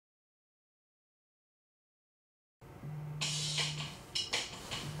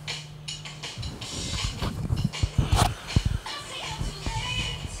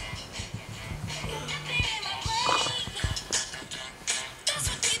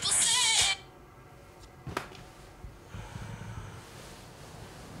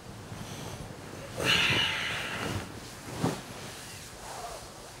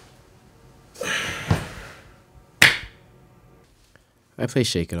I play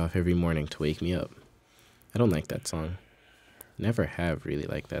Shake It Off every morning to wake me up. I don't like that song. Never have really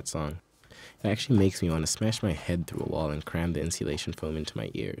liked that song. It actually makes me want to smash my head through a wall and cram the insulation foam into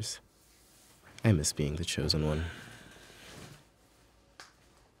my ears. I miss being the chosen one.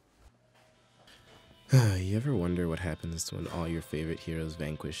 You ever wonder what happens when all your favorite heroes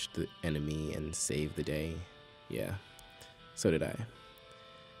vanquish the enemy and save the day? Yeah, so did I.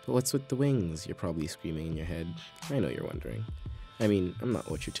 But what's with the wings? You're probably screaming in your head. I know you're wondering. I mean, I'm not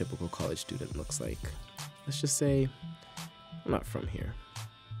what your typical college student looks like. Let's just say, I'm not from here.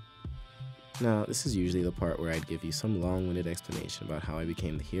 Now, this is usually the part where I'd give you some long-winded explanation about how I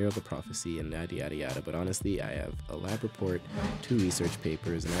became the hero of a prophecy and yada yada yada, but honestly, I have a lab report, 2 research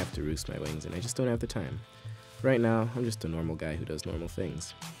papers, and I have to roost my wings, and I just don't have the time. Right now, I'm just a normal guy who does normal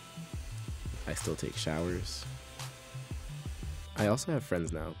things. I still take showers. I also have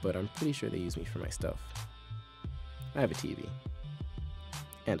friends now, but I'm pretty sure they use me for my stuff. I have a TV.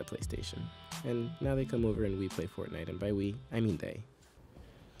 And a PlayStation. And now they come over and we play Fortnite, and by we, I mean they.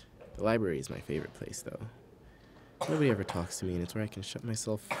 The library is my favorite place, though. Nobody ever talks to me, and it's where I can shut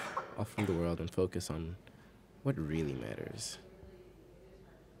myself off from the world and focus on what really matters.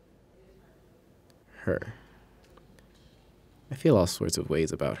 Her. I feel all sorts of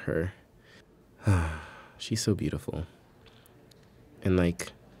ways about her. She's so beautiful. And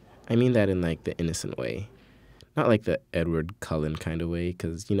I mean that in the innocent way. Not like the Edward Cullen kind of way,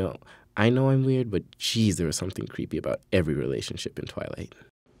 because, I know I'm weird, but geez, there was something creepy about every relationship in Twilight.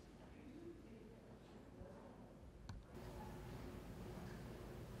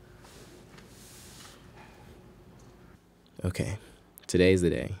 Okay, today's the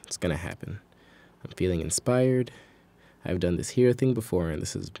day. It's gonna happen. I'm feeling inspired. I've done this hero thing before, and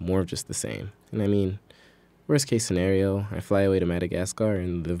this is more of just the same. And I mean, worst case scenario, I fly away to Madagascar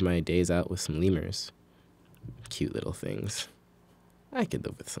and live my days out with some lemurs. Cute little things. I could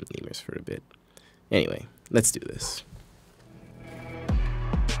live with some lemurs for a bit. Anyway, let's do this.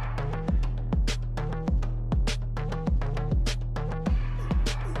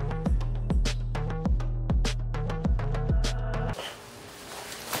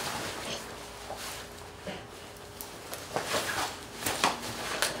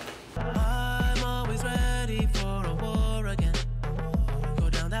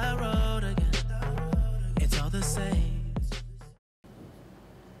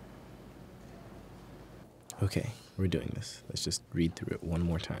 Okay, we're doing this. Let's just read through it one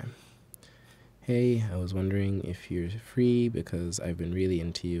more time. Hey, I was wondering if you're free because I've been really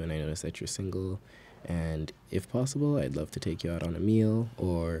into you and I noticed that you're single. And if possible, I'd love to take you out on a meal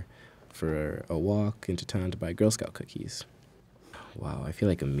or for a walk into town to buy Girl Scout cookies. Wow, I feel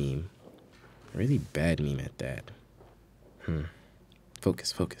like a meme. A really bad meme at that.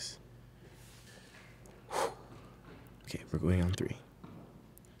 Focus, focus. Okay, we're going on 3.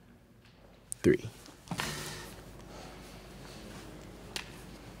 3.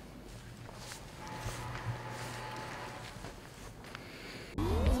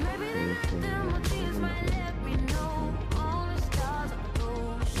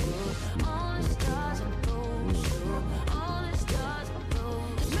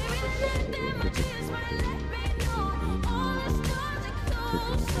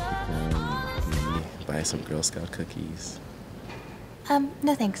 Buy some Girl Scout cookies.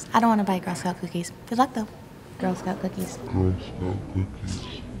 No thanks. I don't want to buy Girl Scout cookies. Good luck, though. Girl Scout cookies. Girl Scout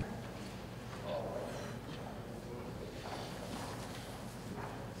cookies.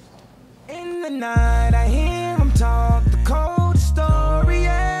 In the night, I hear him talk, the coldest story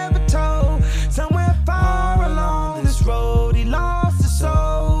ever told. Somewhere far along this road, he lost his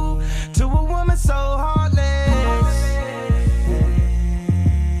soul to a woman so heartless.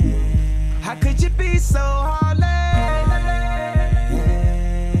 How could you be so heartless?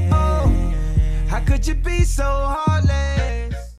 Oh, how could you be so heartless?